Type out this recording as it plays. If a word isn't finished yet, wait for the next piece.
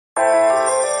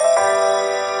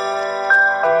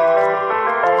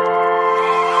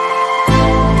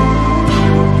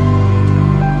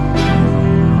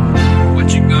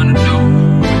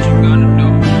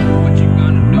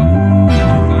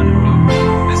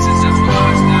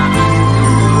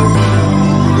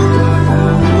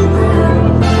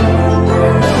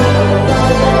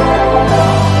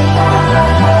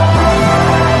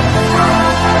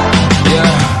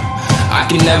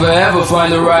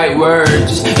find the right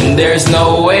words, and there's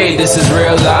no way this is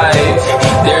real life.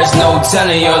 There's no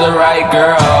telling you're the right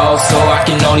girl, so I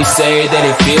can only say that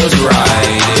it feels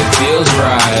right. It feels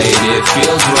right, it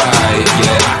feels right,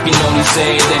 yeah. I can only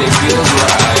say that it feels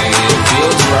right. It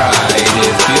feels right,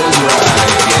 it feels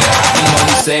right, yeah. I can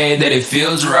only say that it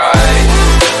feels right.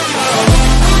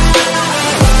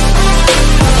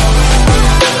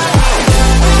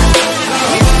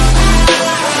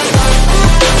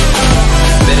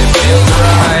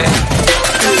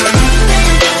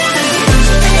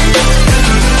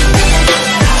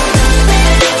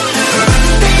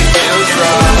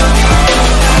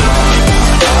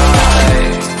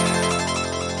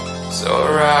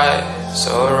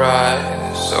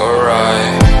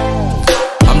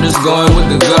 Going with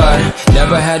the gut,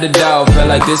 never had a doubt, felt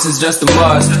like this is just a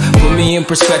must. Put me in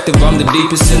perspective, I'm the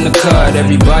deepest in the cut.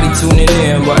 Everybody tuning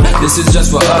in, but this is just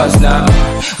for us now.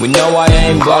 We know I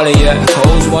ain't ballin' yet,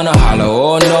 hoes wanna holler,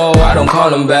 oh no, I don't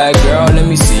call them back. Girl, let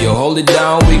me see you hold it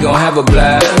down, we gon' have a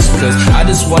blast. Cause I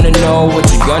just wanna know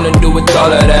what you gonna do with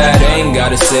all of that. Ain't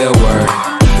gotta say a word,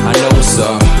 I know what's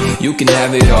up, you can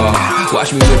have it all.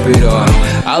 Watch me rip it off,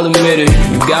 I'll admit it,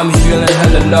 you got me feeling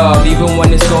hella love. Even when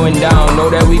it's going down,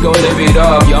 know that we gon' live it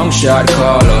up. Young shot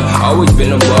caller, always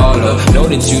been a baller. Know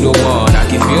that you the one, I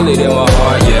can feel it in my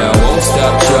heart, yeah. I won't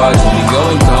stop charging, we go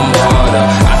and come harder.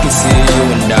 I can see you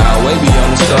and I, way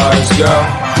beyond the stars, girl.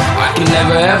 I can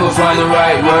never ever find the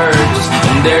right words,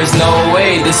 and there's no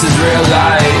way this is real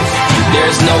life.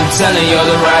 There's no telling you're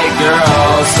the right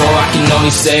girl, so I can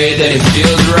only say that it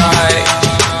feels right.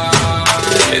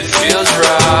 It feels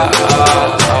right.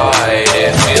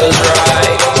 It feels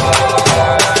right.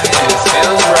 It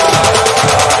feels right.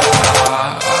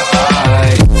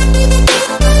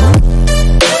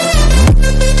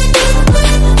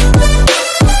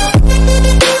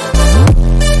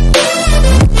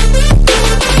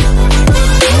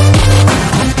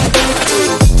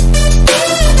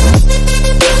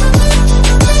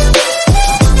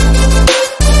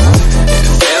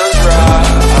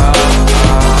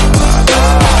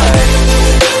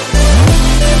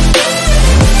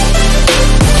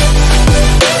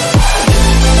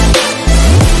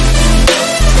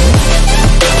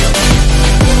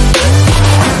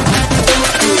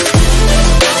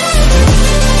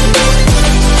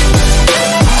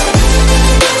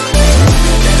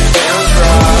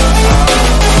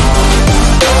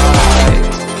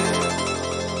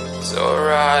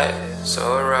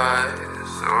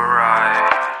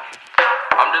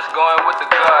 Going with the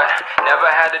gut,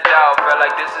 never had a doubt, felt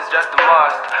like this is just a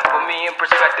must. Put me in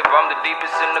perspective, I'm the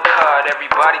deepest in the cut.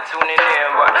 Everybody tuning in,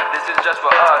 but this is just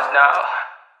for us now.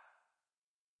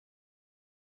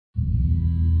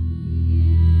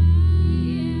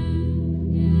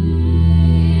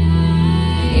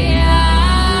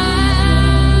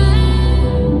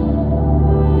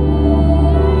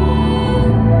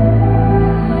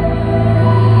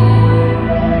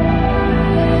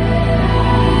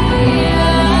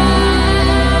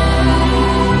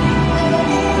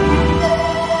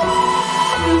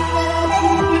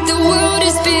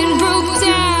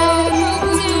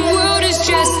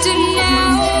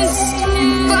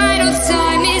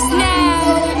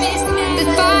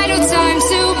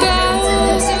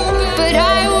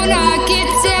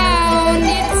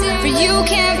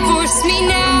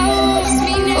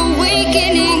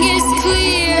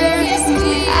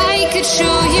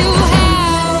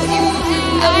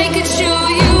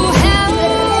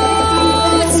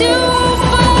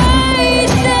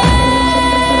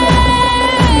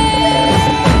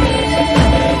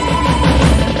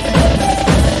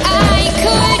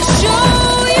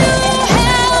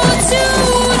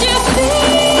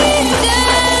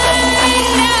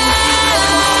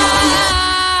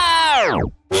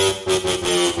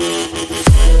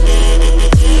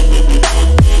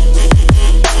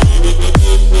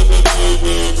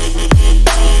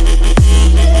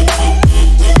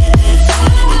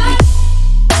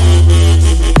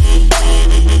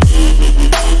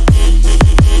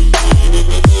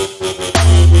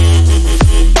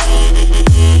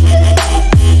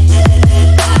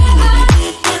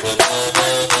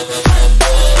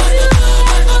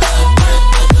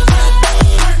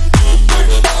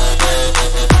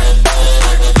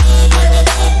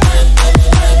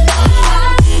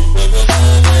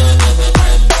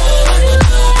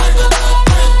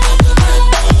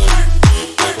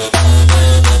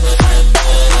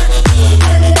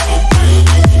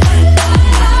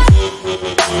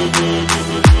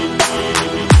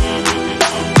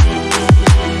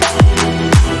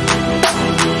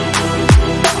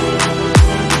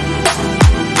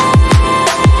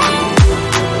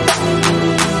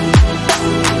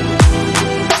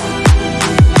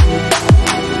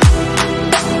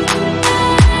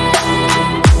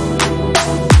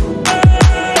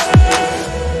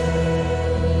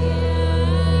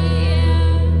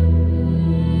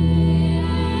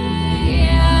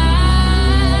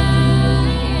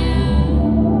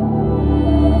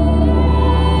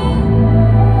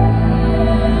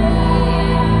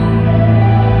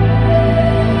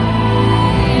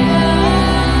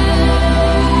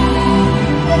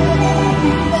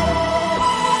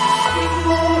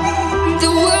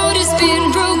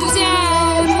 been broke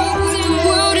down. The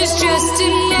world is just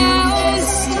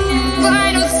announced.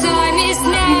 Final time is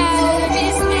now.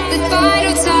 The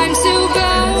final time to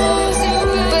bow.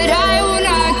 But I will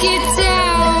not get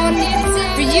down.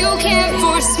 For you can't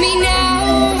force me now.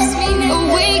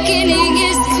 Awakening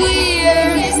is clear.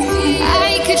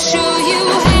 I could show you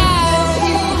how.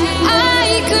 I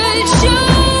could show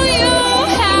you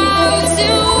how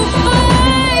to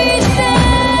fight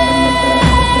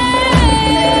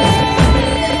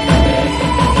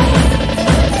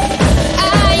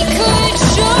I could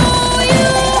show you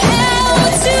how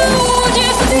to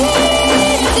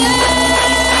defeat them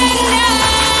now.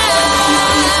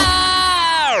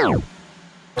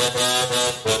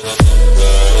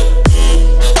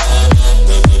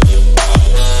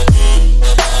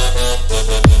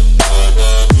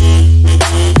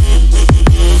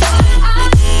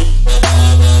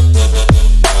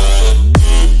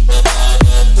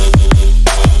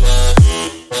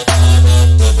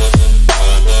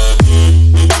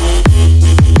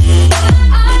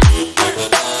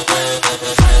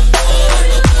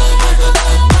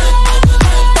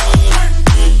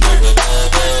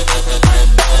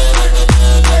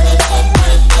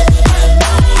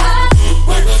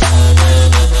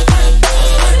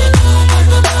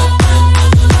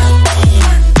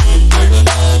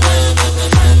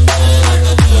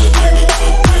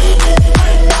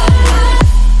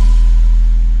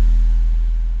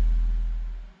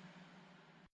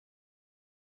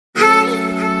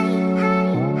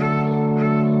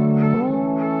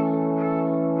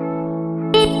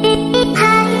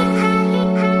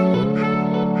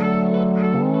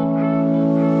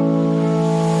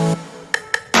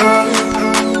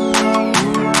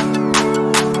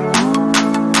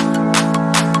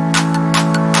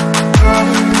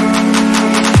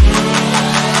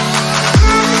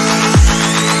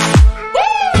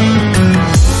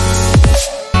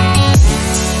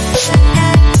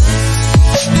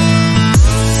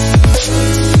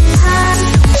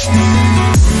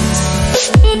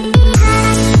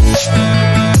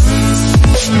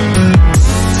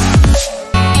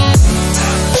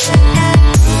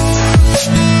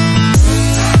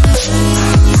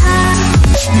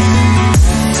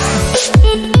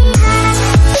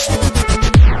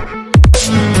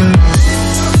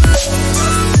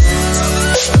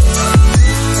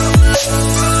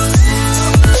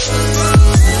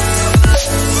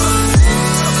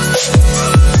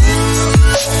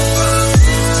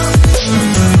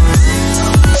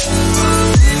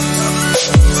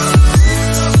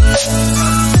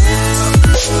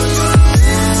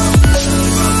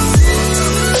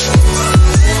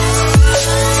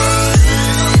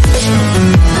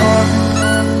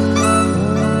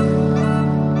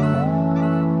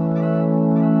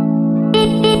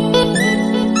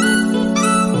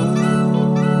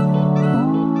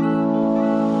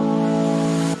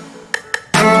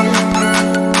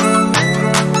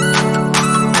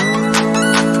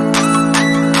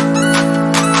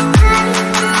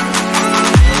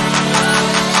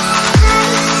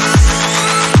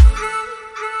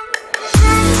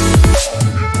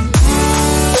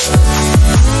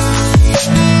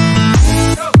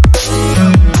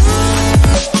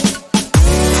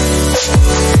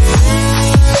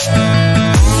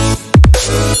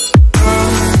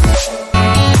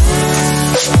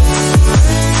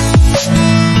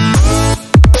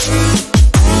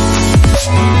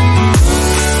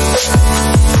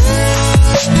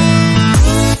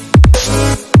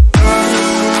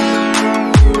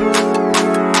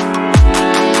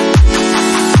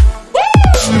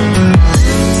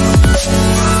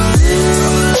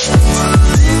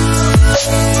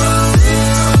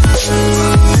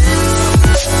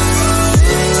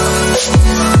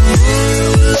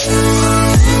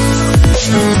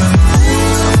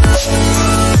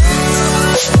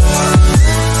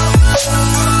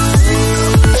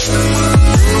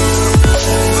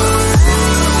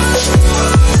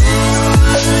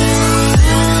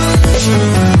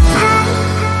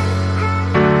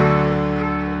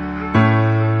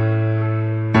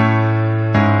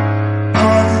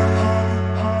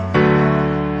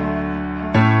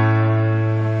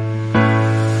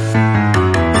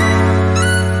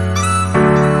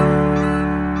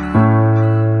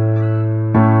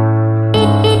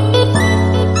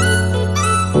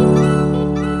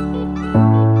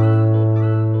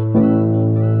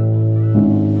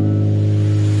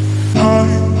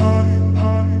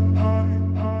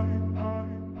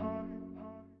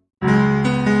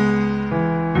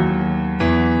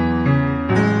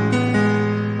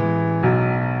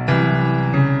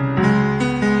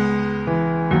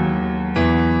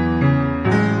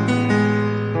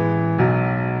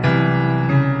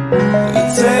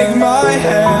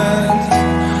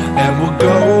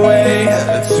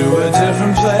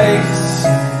 place,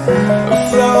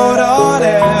 float on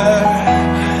air,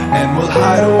 and we'll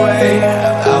hide away.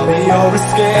 I'll be your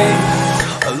escape.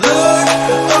 Look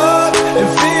up and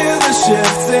feel the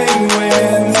shifting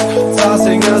winds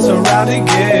tossing us around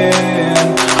again.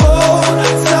 Hold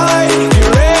tight,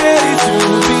 you're ready to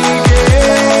begin,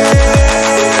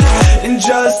 and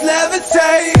just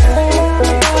levitate.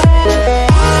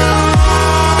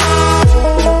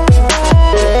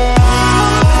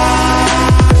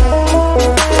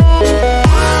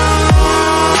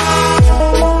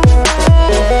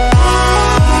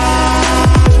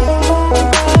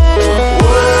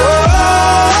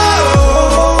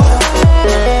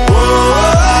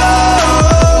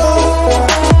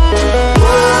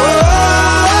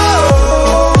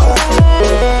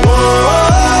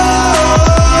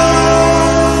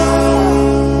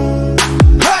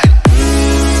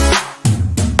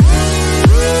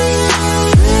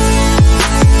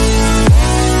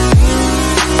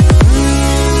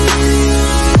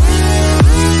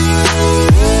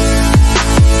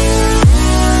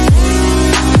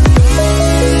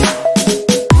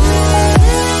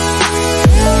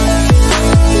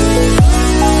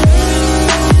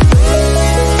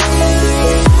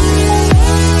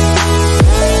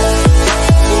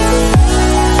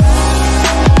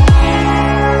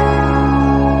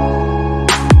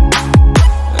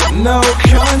 No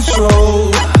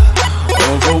control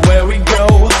over where we go,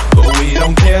 but we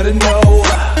don't care to know.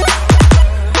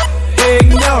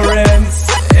 Ignorance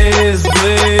is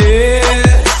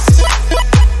bliss.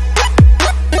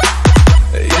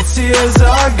 Your tears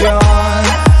are gone,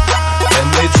 and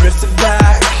they drifted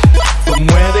back from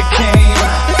where they came,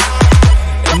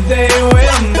 and they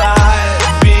will not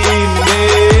be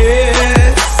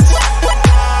missed.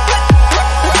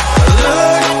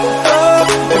 Look up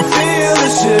and feel the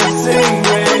shifting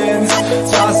winds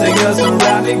tossing us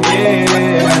around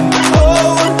again.